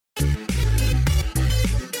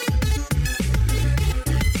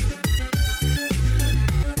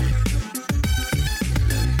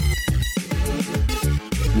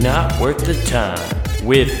Not Worth the Time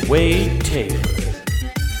with Wade Taylor.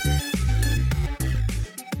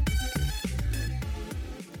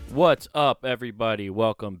 What's up, everybody?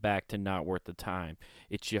 Welcome back to Not Worth the Time.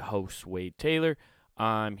 It's your host, Wade Taylor.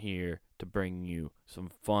 I'm here to bring you some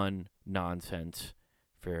fun nonsense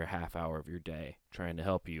for a half hour of your day, trying to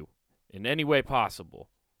help you in any way possible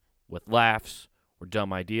with laughs or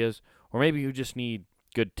dumb ideas, or maybe you just need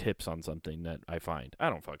good tips on something that I find. I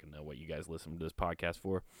don't fucking know what you guys listen to this podcast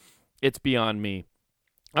for. It's beyond me.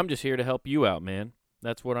 I'm just here to help you out, man.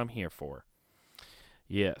 That's what I'm here for.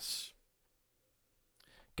 Yes.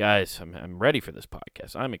 Guys, I'm ready for this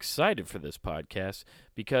podcast. I'm excited for this podcast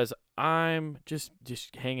because I'm just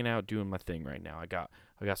hanging out doing my thing right now. I got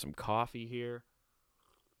some coffee here.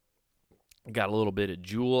 I got a little bit of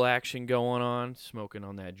Juul action going on, smoking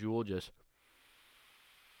on that Juul. Just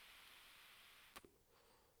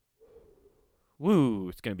woo,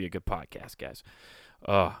 it's going to be a good podcast, guys.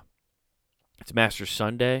 It's Masters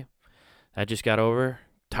Sunday. I just got over.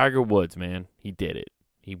 Tiger Woods, man, he did it.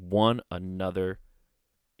 He won another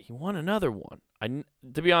one.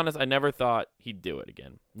 To be honest, I never thought he'd do it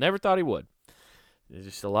again. Never thought he would. There's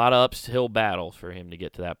just a lot of uphill battles for him to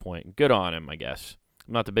get to that point. Good on him, I guess.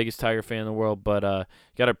 I'm not the biggest Tiger fan in the world, but you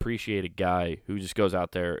got to appreciate a guy who just goes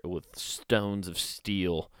out there with stones of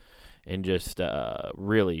steel and just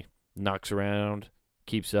really knocks around,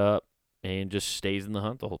 keeps up, and just stays in the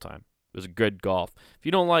hunt the whole time. It was a good golf.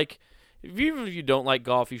 Even if you don't like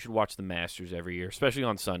golf, you should watch the Masters every year, especially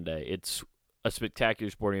on Sunday. It's a spectacular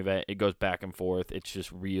sporting event. It goes back and forth. It's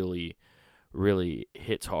just really, really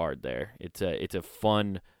hits hard there. It's a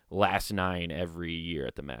fun last nine every year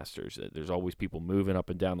at the Masters. There's always people moving up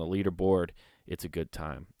and down the leaderboard. It's a good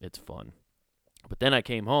time. It's fun. But then I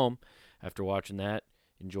came home after watching that,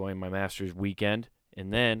 enjoying my Masters weekend,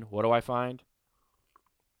 and then what do I find?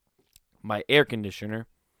 My air conditioner.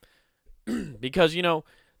 Because,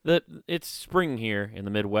 it's spring here in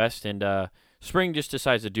the Midwest, and spring just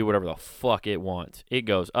decides to do whatever the fuck it wants. It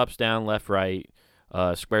goes ups, down, left, right,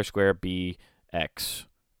 square, B, X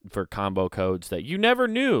for combo codes that you never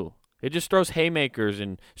knew. It just throws haymakers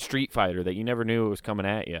in Street Fighter that you never knew it was coming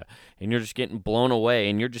at you. And you're just getting blown away,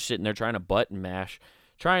 and you're just sitting there trying to button mash,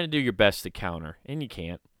 trying to do your best to counter, and you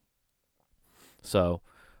can't. So,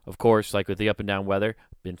 of course, like with the up and down weather,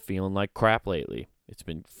 I've been feeling like crap lately. It's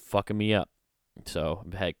been fucking me up. So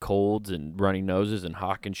I've had colds and runny noses and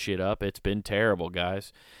hawking shit up. It's been terrible,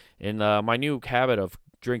 guys. And my new habit of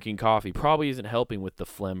drinking coffee probably isn't helping with the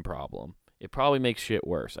phlegm problem. It probably makes shit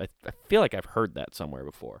worse. I feel like I've heard that somewhere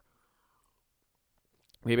before.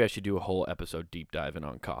 Maybe I should do a whole episode deep diving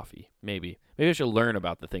on coffee. Maybe I should learn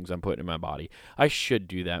about the things I'm putting in my body. I should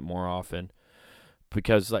do that more often.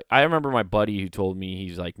 Because I remember my buddy who told me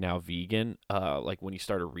he's now vegan. When he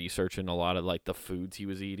started researching a lot of the foods he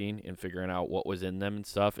was eating and figuring out what was in them and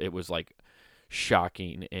stuff, it was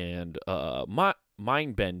shocking and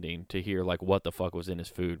mind bending to hear what the fuck was in his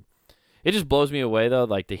food. It just blows me away though,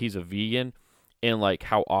 that he's a vegan and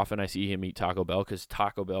how often I see him eat Taco Bell, because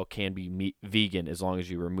Taco Bell can be vegan as long as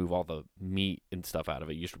you remove all the meat and stuff out of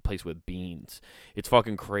it. You just replace it with beans. It's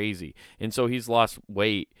fucking crazy. And so he's lost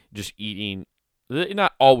weight just eating.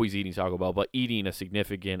 Not always eating Taco Bell, but eating a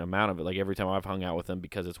significant amount of it. Every time I've hung out with him,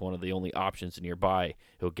 because it's one of the only options nearby,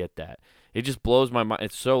 he'll get that. It just blows my mind.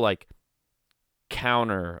 It's so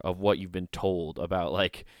counter of what you've been told about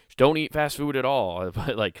don't eat fast food at all.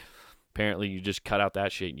 But apparently you just cut out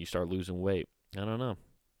that shit and you start losing weight. I don't know.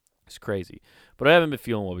 It's crazy. But I haven't been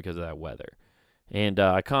feeling well because of that weather. And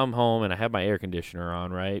I come home and I have my air conditioner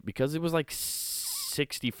on, right? Because it was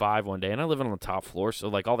 65 one day, and I live on the top floor, so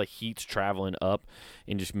all the heat's traveling up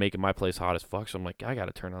and just making my place hot as fuck. So I'm I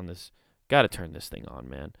gotta turn this thing on,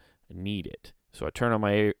 man. I need it. So I turn on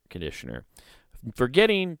my air conditioner,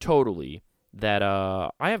 forgetting totally that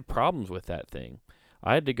I have problems with that thing.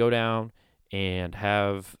 I had to go down and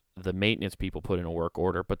have the maintenance people put in a work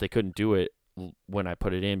order, but they couldn't do it when I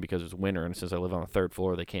put it in because it's winter, and since I live on the third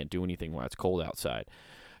floor, they can't do anything while it's cold outside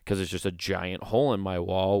because it's just a giant hole in my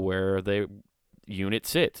wall where the unit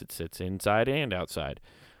sits. It sits inside and outside.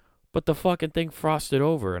 But the fucking thing frosted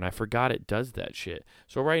over, and I forgot it does that shit.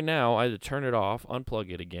 So right now, I had to turn it off,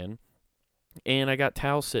 unplug it again, and I got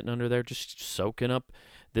towels sitting under there just soaking up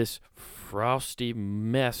this frosty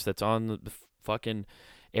mess that's on the fucking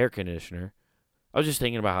air conditioner. I was just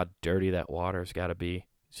thinking about how dirty that water's got to be.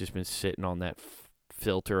 It's just been sitting on that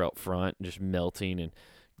filter up front and just melting, and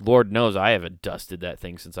Lord knows I haven't dusted that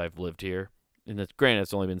thing since I've lived here. And granted,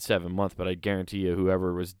 it's only been 7 months, but I guarantee you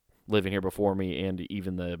whoever was living here before me and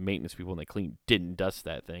even the maintenance people when they cleaned didn't dust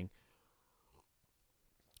that thing.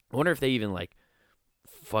 I wonder if they even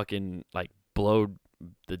fucking blowed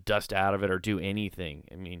the dust out of it or do anything.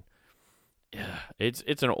 I mean, yeah,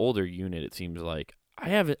 it's an older unit. It seems like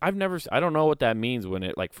I don't know what that means when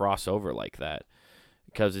it like frosts over like that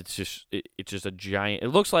because it's just a giant. It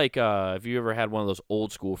looks like if you ever had one of those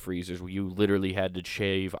old school freezers where you literally had to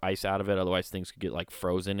shave ice out of it, otherwise things could get like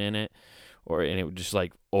frozen in it, and it would just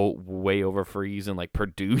like way over freeze and like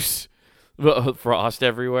produce frost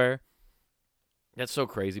everywhere. That's so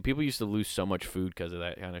crazy. People used to lose so much food because of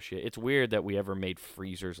that kind of shit. It's weird that we ever made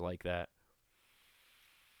freezers like that.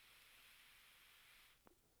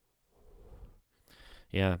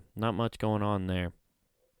 Yeah, not much going on there.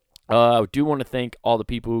 I do want to thank all the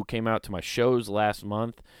people who came out to my shows last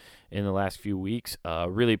month in the last few weeks.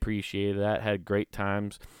 Really appreciated that. Had great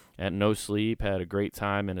times at No Sleep. Had a great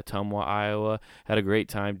time in Ottumwa, Iowa. Had a great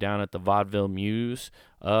time down at the Vaudeville Muse.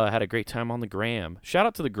 Had a great time on the Gram. Shout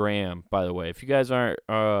out to the Gram, by the way. If you guys aren't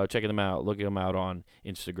checking them out, look them out on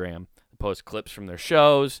Instagram. Post clips from their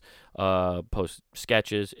shows, post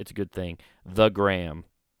sketches. It's a good thing. The Gram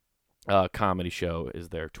comedy show is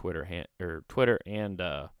their Twitter and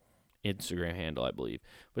Instagram handle, I believe.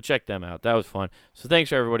 But check them out. That was fun. So thanks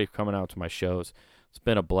for everybody for coming out to my shows. It's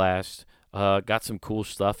been a blast. Got some cool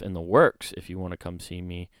stuff in the works. If you want to come see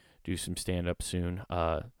me do some stand-up soon,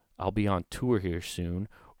 I'll be on tour here soon.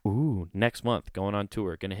 Ooh, next month, going on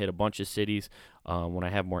tour. Going to hit a bunch of cities. When I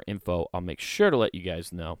have more info, I'll make sure to let you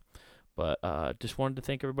guys know. But just wanted to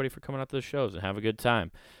thank everybody for coming out to the shows and have a good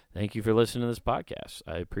time. Thank you for listening to this podcast.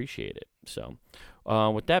 I appreciate it. So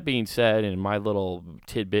with that being said, and my little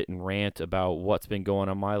tidbit and rant about what's been going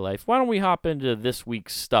on in my life, why don't we hop into this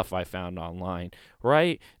week's stuff I found online,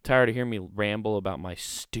 right? Tired of hearing me ramble about my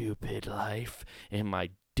stupid life and my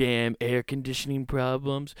damn air conditioning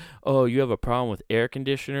problems. Oh, you have a problem with air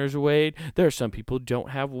conditioners, Wade? There are some people who don't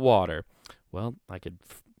have water. Well, I could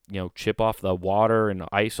chip off the water and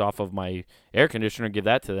ice off of my air conditioner and give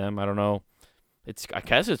that to them. I don't know. I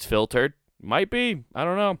guess it's filtered. Might be. I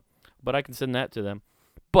don't know. But I can send that to them.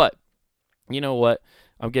 But you know what?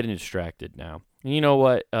 I'm getting distracted now. And you know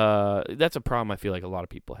what? That's a problem I feel like a lot of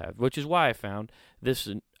people have, which is why I found this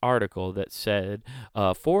article that said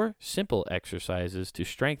 4 simple exercises to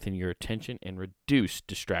strengthen your attention and reduce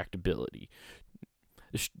distractibility.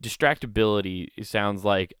 Distractibility sounds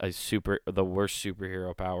like the worst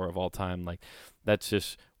superhero power of all time. Like that's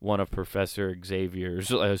just one of Professor Xavier's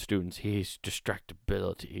students. His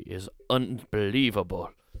distractibility is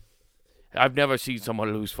unbelievable. I've never seen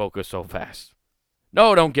someone lose focus so fast.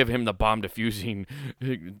 No, don't give him the bomb diffusing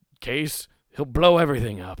case. He'll blow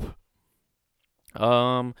everything up.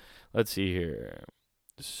 Let's see here.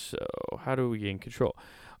 So, how do we gain control?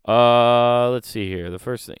 Let's see here. The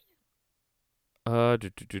first thing. A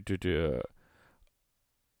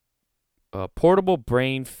portable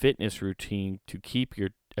brain fitness routine to keep your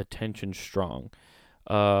attention strong.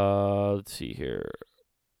 Let's see here.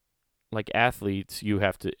 Like athletes, you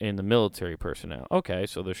have to, in the military personnel. Okay,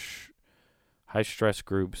 so the high stress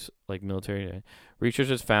groups like military. Research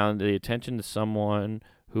has found the attention to someone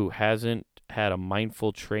who hasn't had a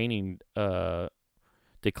mindful training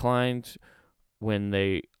declines when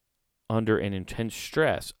they under an intense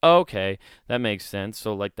stress. Okay, that makes sense.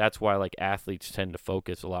 So like that's why like athletes tend to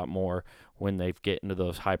focus a lot more when they get into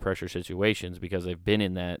those high pressure situations because they've been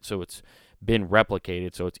in that, so it's been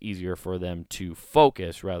replicated, so it's easier for them to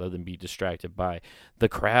focus rather than be distracted by the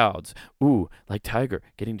crowds. Ooh, like Tiger,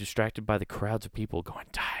 getting distracted by the crowds of people going,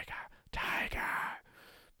 Tiger, Tiger.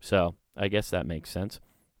 So I guess that makes sense.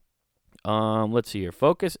 Let's see here.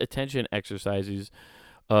 Focus attention exercises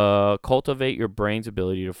cultivate your brain's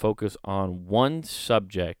ability to focus on one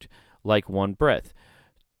subject like one breath.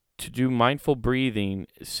 To do mindful breathing,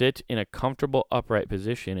 sit in a comfortable upright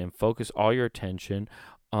position and focus all your attention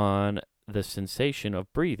on the sensation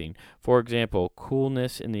of breathing. For example,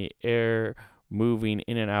 coolness in the air moving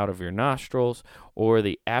in and out of your nostrils or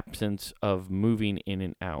the absence of moving in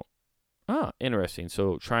and out. Ah, interesting.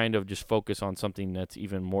 So trying to just focus on something that's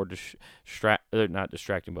even more not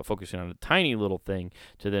distracting, but focusing on a tiny little thing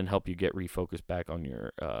to then help you get refocused back on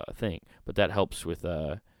your thing. But that helps with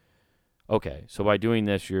okay, so by doing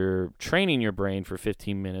this, you're training your brain for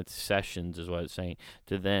 15 minutes sessions is what it's saying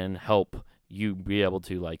to then help you be able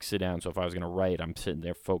to like sit down. So if I was going to write, I'm sitting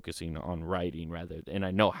there focusing on writing and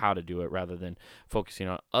I know how to do it rather than focusing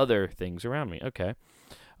on other things around me. Okay.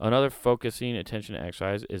 Another focusing attention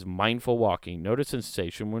exercise is mindful walking. Notice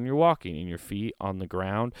sensation when you're walking in your feet on the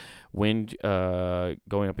ground, wind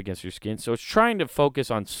going up against your skin. So it's trying to focus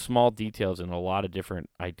on small details and a lot of different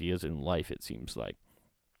ideas in life, it seems like.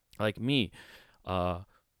 Like me,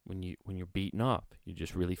 when you're beaten up, you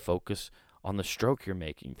just really focus on the stroke you're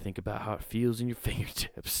making. Think about how it feels in your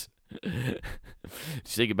fingertips.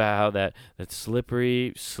 Just think about how that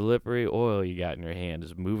slippery oil you got in your hand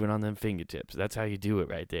is moving on them fingertips. That's how you do it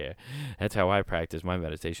right there. That's how I practice my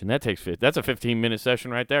meditation. That's a 15-minute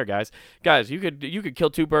session right there, guys. Guys, you could kill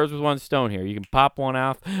two birds with one stone here. You can pop one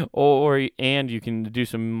off, and you can do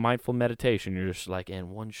some mindful meditation. You're just like in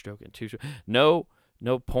one stroke and two strokes. No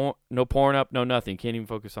pouring up, no nothing. Can't even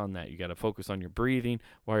focus on that. You got to focus on your breathing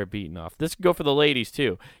while you're beating off. This could go for the ladies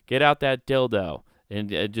too. Get out that dildo and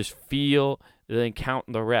just feel, then count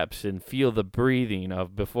the reps and feel the breathing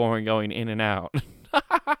of before and going in and out.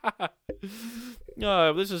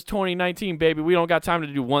 This is 2019, baby. We don't got time to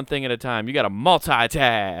do one thing at a time. You got to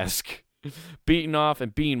multitask. Beating off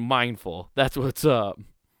and being mindful. That's what's up.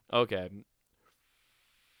 Okay.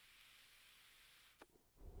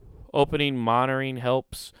 Opening monitoring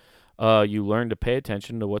helps you learn to pay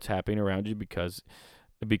attention to what's happening around you because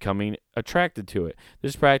becoming attracted to it.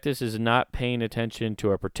 This practice is not paying attention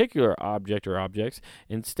to a particular object or objects.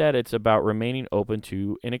 Instead, it's about remaining open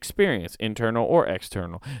to an experience, internal or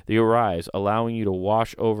external, that arise, allowing you to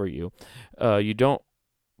wash over you. You don't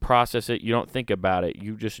process it. You don't think about it.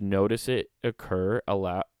 You just notice it occur,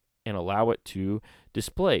 allow it to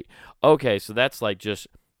display. Okay, so that's like just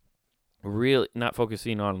really not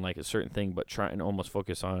focusing on like a certain thing, but trying to almost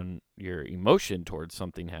focus on your emotion towards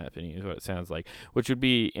something happening is what it sounds like, which would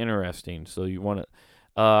be interesting. So you want to,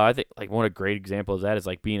 I think like one of great examples of that is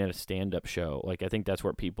like being at a stand-up show. Like I think that's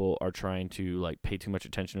where people are trying to like pay too much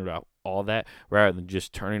attention about all that rather than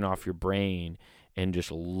just turning off your brain and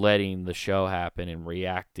just letting the show happen and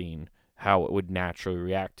reacting how it would naturally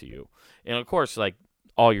react to you. And of course, like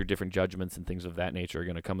all your different judgments and things of that nature are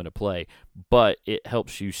going to come into play, but it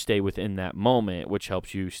helps you stay within that moment, which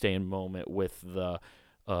helps you stay in moment with the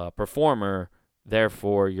performer.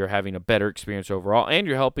 Therefore, you're having a better experience overall, and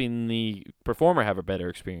you're helping the performer have a better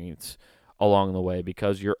experience along the way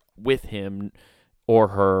because you're with him or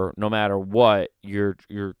her. No matter what, you're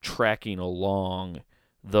tracking along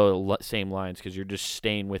the same lines because you're just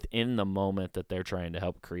staying within the moment that they're trying to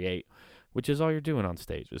help create, which is all you're doing on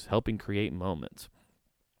stage, is helping create moments.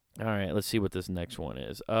 All right, let's see what this next one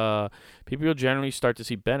is. People will generally start to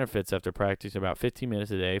see benefits after practicing about 15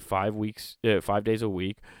 minutes a day, 5 days a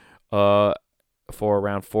week, for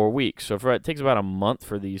around 4 weeks. So it takes about a month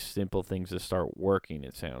for these simple things to start working,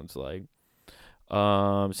 it sounds like.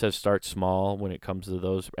 It says start small when it comes to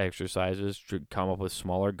those exercises, to come up with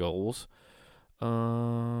smaller goals.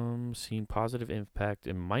 Seen positive impact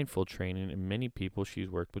in mindful training in many people she's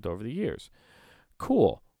worked with over the years.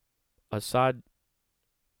 Cool. Asani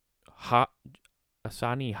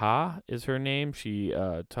Ha is her name.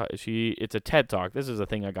 It's a TED Talk. This is a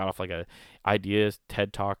thing I got off like a ideas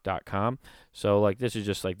tedtalk.com. So like this is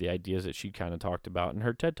just like the ideas that she kind of talked about in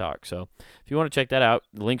her TED Talk. So if you want to check that out,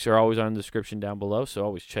 the links are always on the description down below. So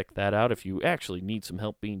always check that out if you actually need some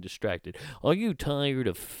help being distracted. Are you tired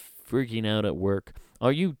of freaking out at work?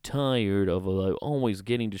 Are you tired of always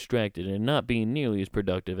getting distracted and not being nearly as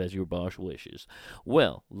productive as your boss wishes?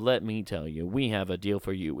 Well, let me tell you, we have a deal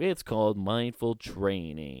for you. It's called Mindful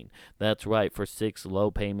Training. That's right, for 6 low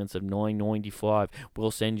payments of $9.95, we'll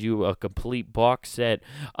send you a complete box set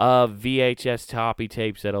of VHS copy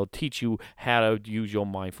tapes that'll teach you how to use your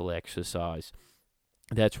mindful exercise.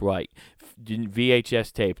 That's right.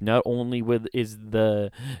 VHS tape. Not only is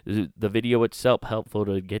the video itself helpful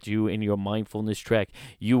to get you in your mindfulness track,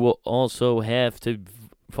 you will also have to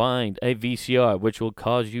find a VCR, which will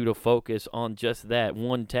cause you to focus on just that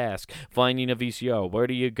one task, finding a VCR. Where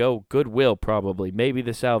do you go? Goodwill, probably. Maybe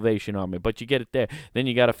the Salvation Army, but you get it there. Then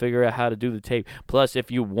you got to figure out how to do the tape. Plus, if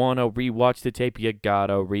you want to rewatch the tape, you got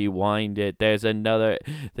to rewind it. There's another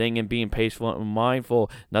thing in being peaceful and mindful.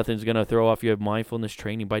 Nothing's going to throw off your mindfulness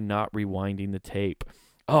training by not rewinding the tape.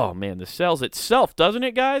 Oh, man, this sells itself, doesn't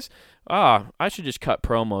it, guys? I should just cut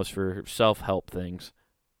promos for self-help things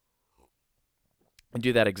and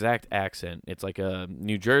do that exact accent. It's like a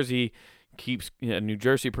New Jersey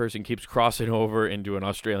person keeps crossing over into an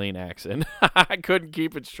Australian accent. I couldn't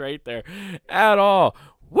keep it straight there at all.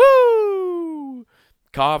 Woo!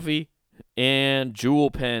 Coffee and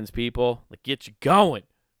Juul pens, people. Like, get you going.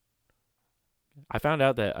 I found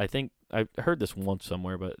out that I heard this once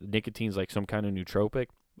somewhere, but nicotine's like some kind of nootropic.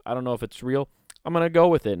 I don't know if it's real. I'm going to go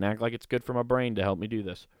with it and act like it's good for my brain to help me do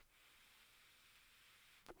this.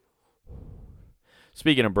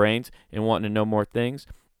 Speaking of brains and wanting to know more things,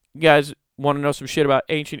 you guys want to know some shit about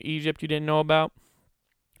ancient Egypt you didn't know about?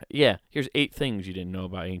 Yeah, here's 8 things you didn't know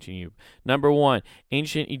about ancient Egypt. Number 1,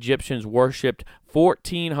 ancient Egyptians worshipped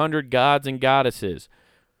 1,400 gods and goddesses.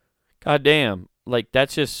 God damn, like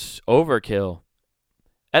that's just overkill.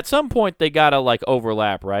 At some point, they gotta like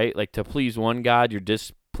overlap, right? Like to please one god, you're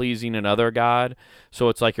pleasing another god. So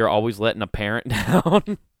it's like you're always letting a parent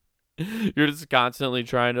down. You're just constantly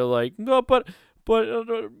trying to like, no, but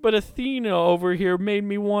Athena over here made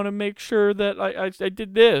me want to make sure that I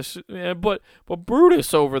did this. Yeah, but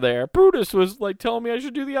Brutus over there, Brutus was like telling me I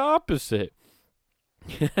should do the opposite.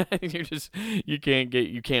 You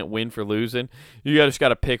can't win for losing. You just got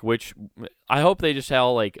to pick which. I hope they just how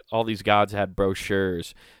like all these gods had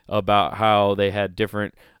brochures about how they had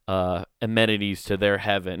different amenities to their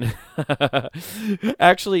heaven.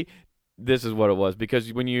 Actually, this is what it was,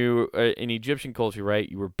 because when you in Egyptian culture, right,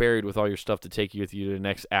 you were buried with all your stuff to take you with you to the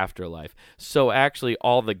next afterlife. So actually,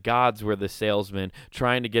 all the gods were the salesmen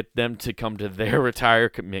trying to get them to come to their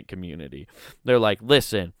retirement community. They're like,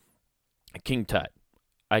 listen, King Tut,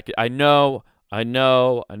 I know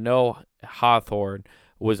Hawthorne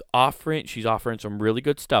was offering, she's offering some really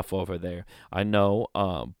good stuff over there. I know,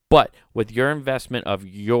 but with your investment of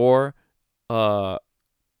your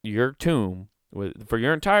tomb, for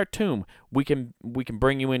your entire tomb, we can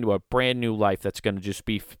bring you into a brand new life that's going to just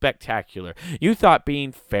be spectacular. You thought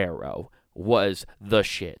being Pharaoh was the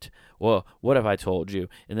shit. Well, what have I told you?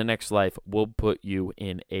 In the next life, we'll put you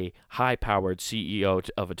in a high-powered CEO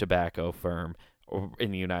of a tobacco firm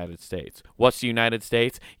in the United States. What's the United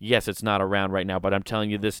States? Yes, it's not around right now, but I'm telling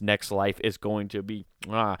you, this next life is going to be,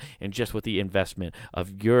 and just with the investment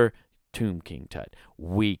of your tomb, King Tut,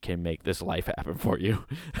 we can make this life happen for you.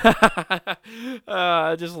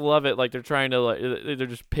 I just love it. Like they're trying to, they're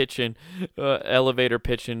just pitching, elevator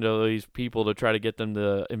pitching to these people to try to get them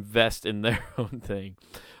to invest in their own thing.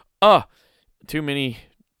 Too many.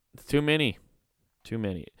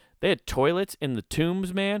 They had toilets in the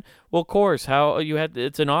tombs, man. Well, of course,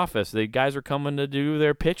 it's an office. The guys are coming to do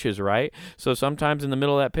their pitches, right? So sometimes in the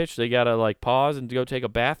middle of that pitch, they got to like pause and go take a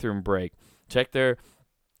bathroom break. Check their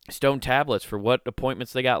stone tablets for what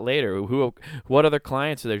appointments they got later. What other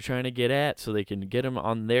clients are they trying to get at so they can get them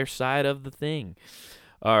on their side of the thing.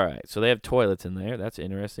 All right, so they have toilets in there. That's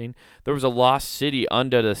interesting. There was a lost city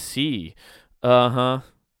under the sea.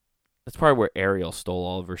 That's probably where Ariel stole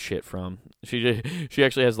all of her shit from. She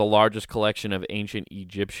actually has the largest collection of ancient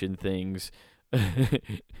Egyptian things.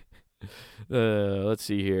 Let's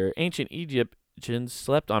see here. Ancient Egyptians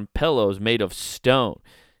slept on pillows made of stone.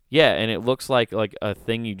 Yeah, and it looks like a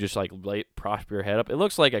thing you just like prop your head up. It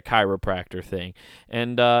looks like a chiropractor thing,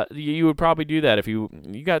 and you would probably do that if you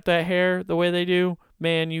got that hair the way they do.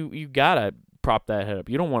 Man, you gotta prop that head up.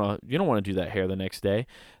 You don't want to do that hair the next day.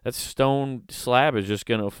 That stone slab is just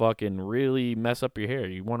gonna fucking really mess up your hair.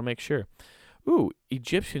 You want to make sure. Ooh,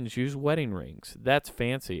 Egyptians use wedding rings. That's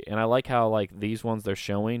fancy, and I like how like these ones they're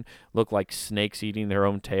showing look like snakes eating their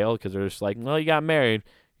own tail, because they're just like, well, you got married,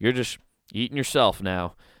 you're just eating yourself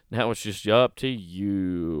now. Now it's just up to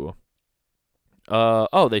you.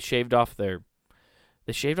 They shaved off their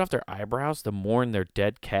eyebrows to mourn their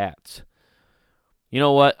dead cats. You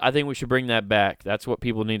know what? I think we should bring that back. That's what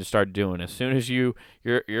people need to start doing. As soon as your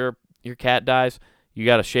cat dies, you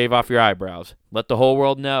got to shave off your eyebrows. Let the whole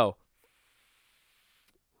world know.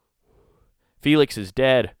 Felix is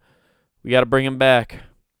dead. We got to bring him back,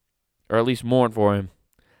 or at least mourn for him.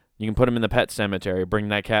 You can put him in the pet cemetery, bring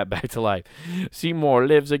that cat back to life. Seymour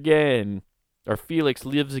lives again, or Felix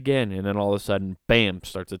lives again, and then all of a sudden, bam,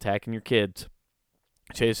 starts attacking your kids.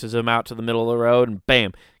 Chases them out to the middle of the road, and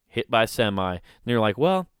bam, hit by a semi. And you're like,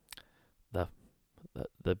 well, the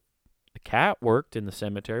cat worked in the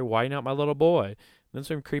cemetery. Why not my little boy? And then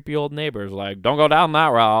some creepy old neighbors like, don't go down that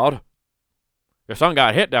road. Your son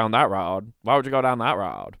got hit down that road. Why would you go down that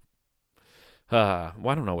road? I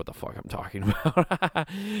don't know what the fuck I'm talking about.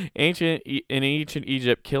 In ancient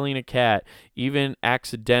Egypt, killing a cat, even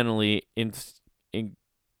accidentally,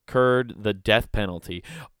 incurred the death penalty.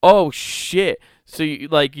 Oh shit! So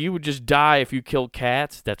you would just die if you killed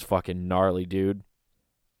cats? That's fucking gnarly, dude.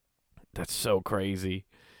 That's so crazy.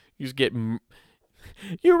 You just get.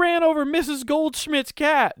 You ran over Mrs. Goldschmidt's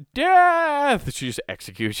cat. Death! She just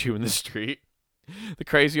executes you in the street. The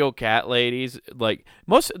crazy old cat ladies,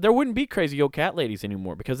 there wouldn't be crazy old cat ladies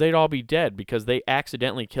anymore because they'd all be dead because they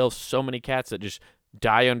accidentally kill so many cats that just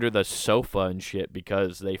die under the sofa and shit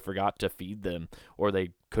because they forgot to feed them or they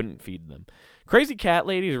couldn't feed them. Crazy cat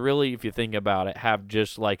ladies, really, if you think about it, have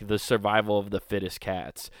just like the survival of the fittest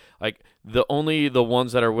cats. Like only the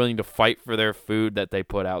ones that are willing to fight for their food that they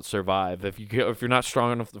put out survive. If you're not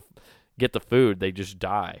strong enough to get the food, they just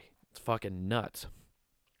die. It's fucking nuts.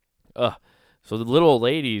 So the little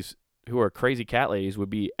ladies who are crazy cat ladies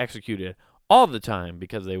would be executed all the time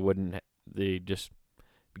because they just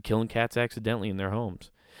be killing cats accidentally in their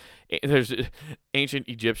homes. There's ancient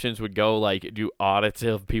Egyptians would go do audits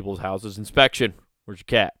of people's houses. Inspection. Where's your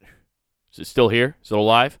cat? Is it still here? Is it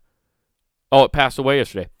alive? Oh, it passed away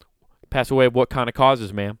yesterday. Passed away of what kind of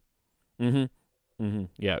causes, ma'am?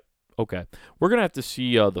 Yeah. Okay. We're gonna have to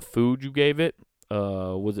see the food you gave it.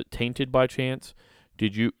 Was it tainted by chance?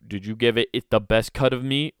 Did you give it the best cut of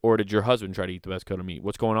meat, or did your husband try to eat the best cut of meat?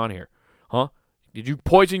 What's going on here? Huh? Did you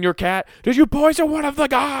poison your cat? Did you poison one of the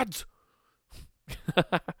gods?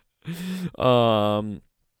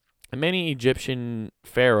 Many Egyptian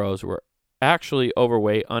pharaohs were actually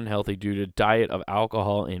overweight, unhealthy due to diet of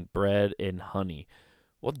alcohol and bread and honey.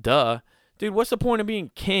 Well, duh. Dude, what's the point of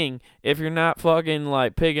being king if you're not fucking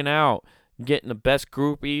like pigging out, getting the best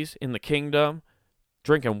groupies in the kingdom,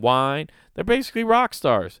 drinking wine? They're basically rock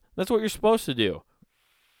stars. That's what you're supposed to do.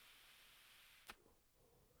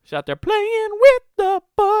 She's out there playing with the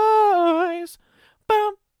boys.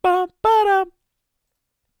 Bum, bum, ba-dum.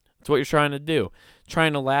 That's what you're trying to do.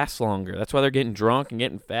 Trying to last longer. That's why they're getting drunk and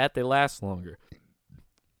getting fat. They last longer.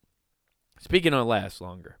 Speaking of last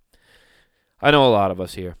longer, I know a lot of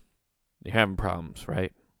us here, you're having problems,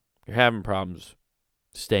 right? You're having problems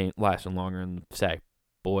lasting longer in the sack,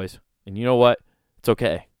 boys. And you know what? It's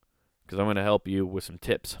okay, because I'm going to help you with some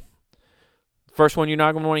tips. First one you're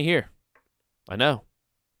not going to want to hear. I know.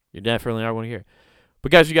 You're definitely not going to hear.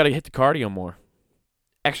 But guys, you got to hit the cardio more.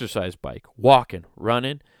 Exercise bike, walking,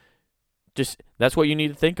 running. Just that's what you need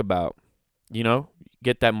to think about. You know,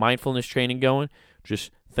 get that mindfulness training going.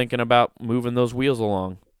 Just thinking about moving those wheels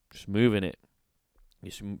along. Just moving it.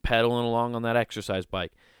 Just pedaling along on that exercise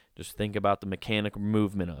bike. Just think about the mechanical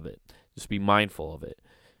movement of it. Just be mindful of it.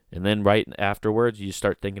 And then right afterwards, you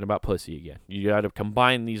start thinking about pussy again. You got to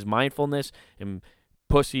combine these mindfulness and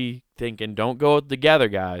pussy thinking. Don't go together,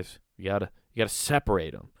 guys. You gotta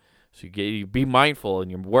separate them. So you be mindful in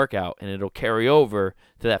your workout, and it'll carry over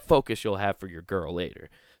to that focus you'll have for your girl later.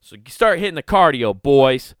 So start hitting the cardio,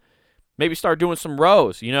 boys. Maybe start doing some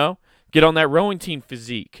rows, you know? Get on that rowing team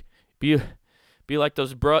physique. Be like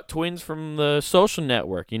those twins from the Social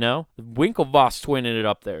Network, you know? Winklevoss twinning it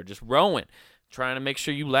up there, just rowing, trying to make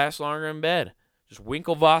sure you last longer in bed. Just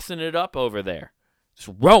Winklevossing it up over there. Just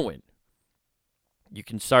rowing. You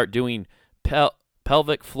can start doing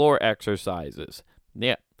pelvic floor exercises.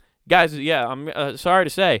 Yeah. Guys, yeah, I'm sorry to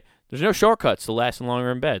say, there's no shortcuts to lasting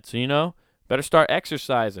longer in bed. So, you know, better start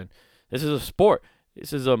exercising. This is a sport.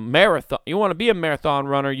 This is a marathon. You want to be a marathon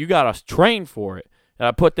runner, you got to train for it.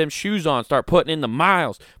 Put them shoes on, start putting in the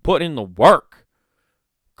miles, put in the work.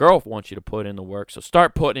 Girl wants you to put in the work, so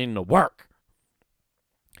start putting in the work.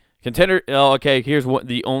 Contender. Oh, okay, here's what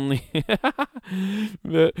the only.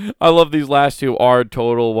 I love these last two are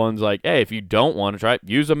total ones. Like, hey, if you don't want to try it,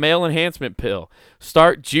 use a male enhancement pill.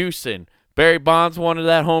 Start juicing. Barry Bonds wanted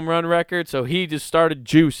that home run record, so he just started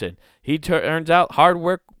juicing. He turns out hard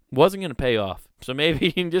work wasn't going to pay off, so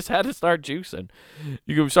maybe he just had to start juicing.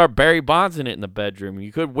 You could start Barry Bondsing it in the bedroom.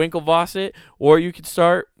 You could Winklevoss it, or you could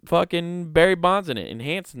start fucking Barry Bondsing it,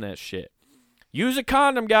 enhancing that shit. Use a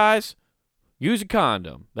condom, guys. Use a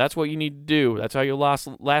condom. That's what you need to do. That's how you'll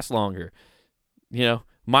last longer. You know,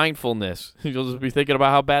 mindfulness. You'll just be thinking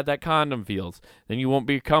about how bad that condom feels. Then you won't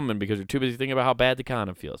be coming because you're too busy thinking about how bad the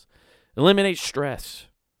condom feels. Eliminate stress.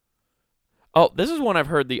 Oh, this is one I've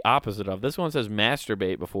heard the opposite of. This one says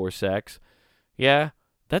masturbate before sex. Yeah,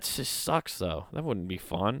 that just sucks, though. That wouldn't be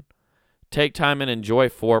fun. Take time and enjoy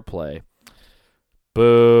foreplay.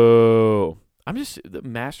 Boo. I'm just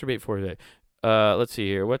masturbate before sex. Let's see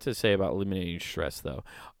here. What's it say about eliminating stress, though?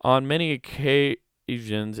 On many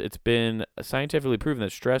occasions, it's been scientifically proven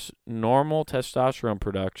that stress, normal testosterone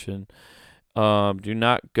production, do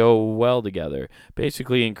not go well together.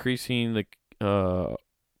 Basically, increasing the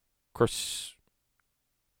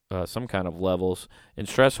some kind of levels in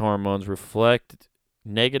stress hormones reflect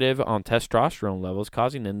negative on testosterone levels,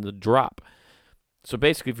 causing them to drop. So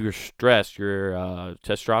basically, if you're stressed, your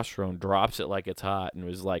testosterone drops it like it's hot and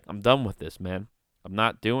was like, I'm done with this, man. I'm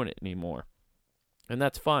not doing it anymore. And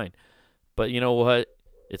that's fine. But you know what?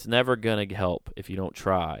 It's never going to help if you don't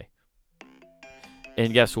try.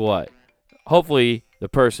 And guess what? Hopefully, the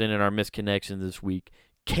person in our misconnection this week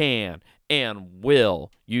can and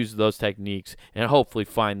will use those techniques and hopefully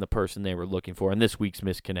find the person they were looking for in this week's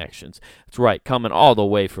Misconnections. That's right, coming all the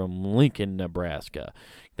way from Lincoln, Nebraska.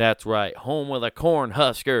 That's right, home of the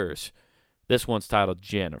Cornhuskers. This one's titled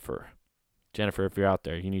Jennifer. Jennifer, if you're out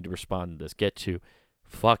there, you need to respond to this. Get to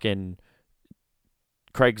fucking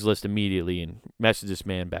Craigslist immediately and message this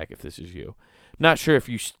man back if this is you. Not sure if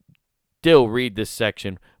you still read this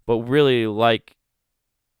section, but really like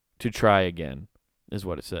to try again, is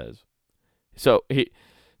what it says. Okay,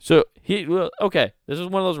 this is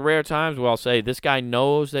one of those rare times where I'll say this guy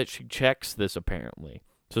knows that she checks this apparently.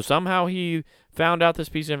 So somehow he found out this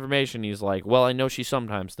piece of information. He's like, well, I know she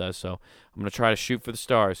sometimes does, so I'm going to try to shoot for the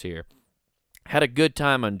stars here. Had a good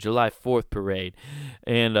time on July 4th parade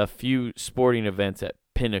and a few sporting events at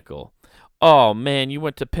Pinnacle. Oh, man, you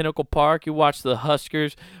went to Pinnacle Park. You watched the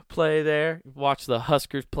Huskers play there. You watched the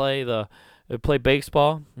Huskers play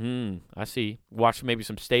baseball. I see. Watched maybe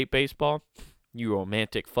some state baseball. You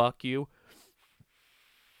romantic fuck you.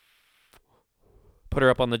 Put her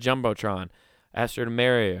up on the Jumbotron. Asked her to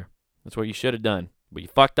marry her. That's what you should have done. But you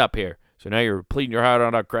fucked up here. So now you're pleading your heart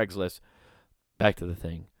out on Craigslist. Back to the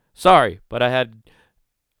thing. Sorry, but I had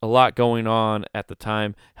a lot going on at the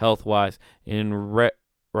time, health-wise.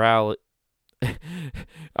 Rally.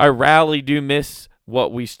 I rally do miss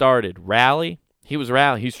what we started. Rally? He was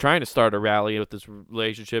rally. He's trying to start a rally with this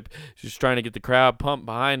relationship. He's trying to get the crowd pumped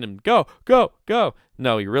behind him. Go, go, go.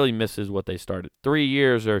 No, he really misses what they started. 3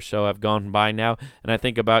 years or so have gone by now, and I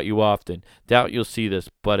think about you often. Doubt you'll see this,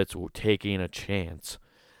 but it's taking a chance.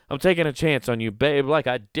 I'm taking a chance on you, babe, like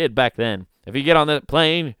I did back then. If you get on that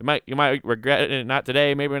plane, you might regret it. Not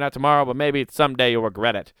today, maybe not tomorrow, but maybe someday you'll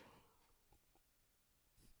regret it.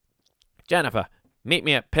 Jennifer, meet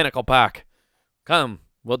me at Pinnacle Park. Come,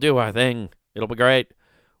 we'll do our thing. It'll be great.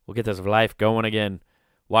 We'll get this life going again.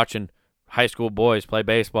 Watching high school boys play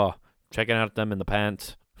baseball. Checking out them in the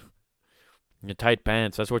pants. Your tight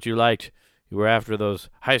pants. That's what you liked. You were after those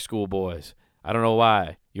high school boys. I don't know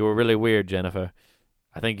why. You were really weird, Jennifer.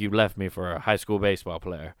 I think you left me for a high school baseball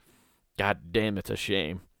player. God damn, it's a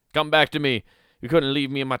shame. Come back to me. You couldn't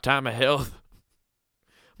leave me in my time of health.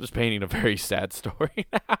 I'm just painting a very sad story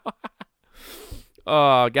now.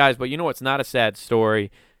 Oh, guys, but you know what's not a sad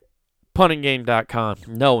story? puntinggame.com.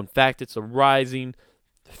 No, in fact, it's a rising,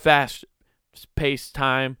 fast-paced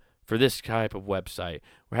time for this type of website.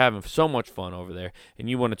 We're having so much fun over there, and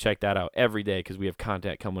you want to check that out every day because we have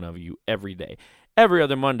content coming of you every day. Every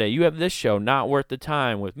other Monday, you have this show, Not Worth the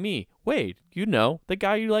Time, with me, Wade. You know, the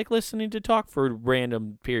guy you like listening to talk for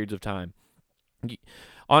random periods of time.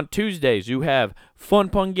 On Tuesdays, you have Fun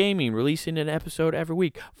Pun Gaming releasing an episode every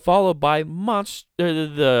week, followed by it's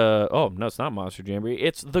not Monster Jamboree.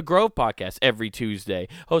 It's the Grove Podcast every Tuesday,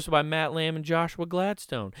 hosted by Matt Lamb and Joshua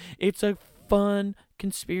Gladstone. It's a fun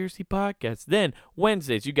conspiracy podcast. Then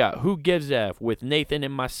Wednesdays, you got Who Gives a F with Nathan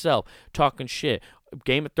and myself talking shit.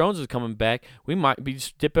 Game of Thrones is coming back. We might be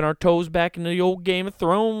just dipping our toes back into the old Game of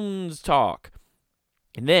Thrones talk.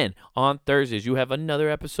 And then on Thursdays, you have another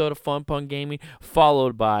episode of Fun Pun Gaming,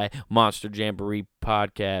 followed by Monster Jamboree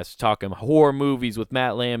Podcast, talking horror movies with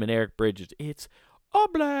Matt Lamb and Eric Bridges. It's a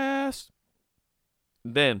blast.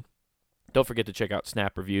 Then, don't forget to check out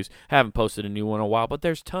Snap Reviews. Haven't posted a new one in a while, but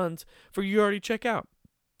there's tons for you to already check out.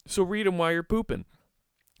 So read them while you're pooping.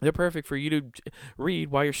 They're perfect for you to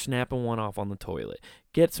read while you're snapping one off on the toilet.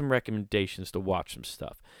 Get some recommendations to watch some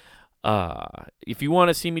stuff. If you want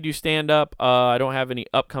to see me do stand-up, I don't have any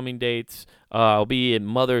upcoming dates. I'll be at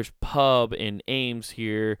Mother's Pub in Ames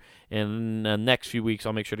here in the next few weeks.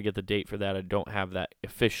 I'll make sure to get the date for that. I don't have that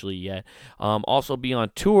officially yet. Also be on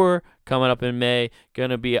tour coming up in May.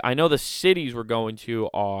 I know the cities we're going to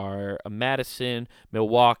are Madison,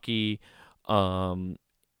 Milwaukee,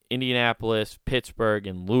 Indianapolis, Pittsburgh,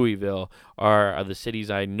 and Louisville are the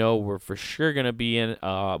cities I know we're for sure going to be in.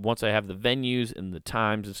 Once I have the venues and the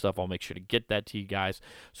times and stuff, I'll make sure to get that to you guys.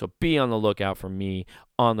 So be on the lookout for me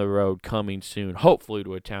on the road coming soon, hopefully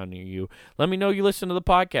to a town near you. Let me know you listen to the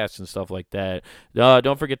podcast and stuff like that.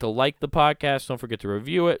 Don't forget to like the podcast. Don't forget to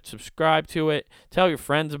review it, subscribe to it, tell your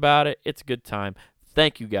friends about it. It's a good time.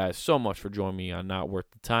 Thank you guys so much for joining me on Not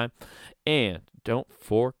Worth the Time. And don't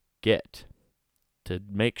forget to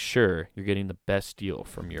make sure you're getting the best deal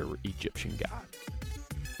from your Egyptian god.